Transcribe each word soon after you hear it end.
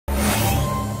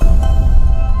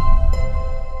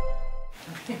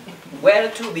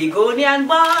Well, to be Nyan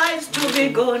boys,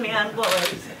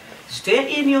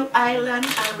 stay in your island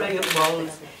and wear your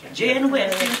balls. Jane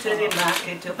went into the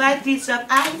market to buy a piece of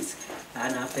ice,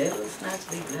 and a fellow snatched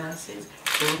the glasses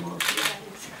from off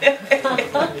the ice.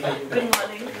 Good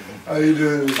morning. How you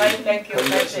doing? Fine, thank you.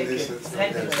 Thank you.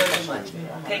 Thank you very much.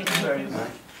 Thank you very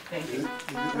much. Thank you.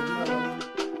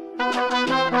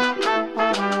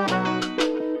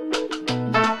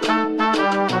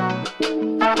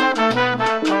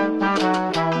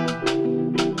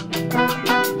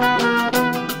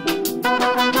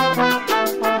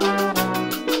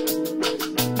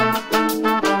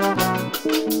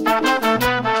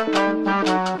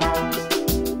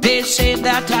 They say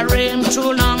that I reign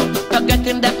too long,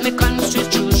 forgetting that my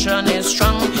constitution is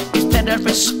strong. Instead of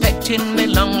respecting me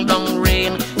long, long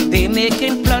reign, they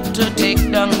making plot to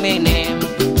take down my name.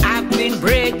 I've been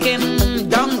breaking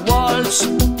down walls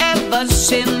ever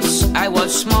since I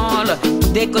was small.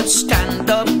 They could stand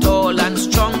up tall and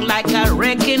strong like a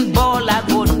wrecking ball. I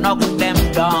would knock them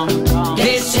down.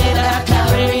 They say that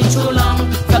I reign too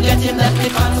long, forgetting that the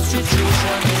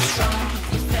constitution is strong.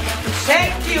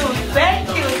 Thank you, thank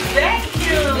you, thank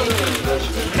you.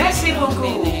 Merci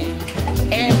beaucoup.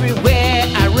 Everywhere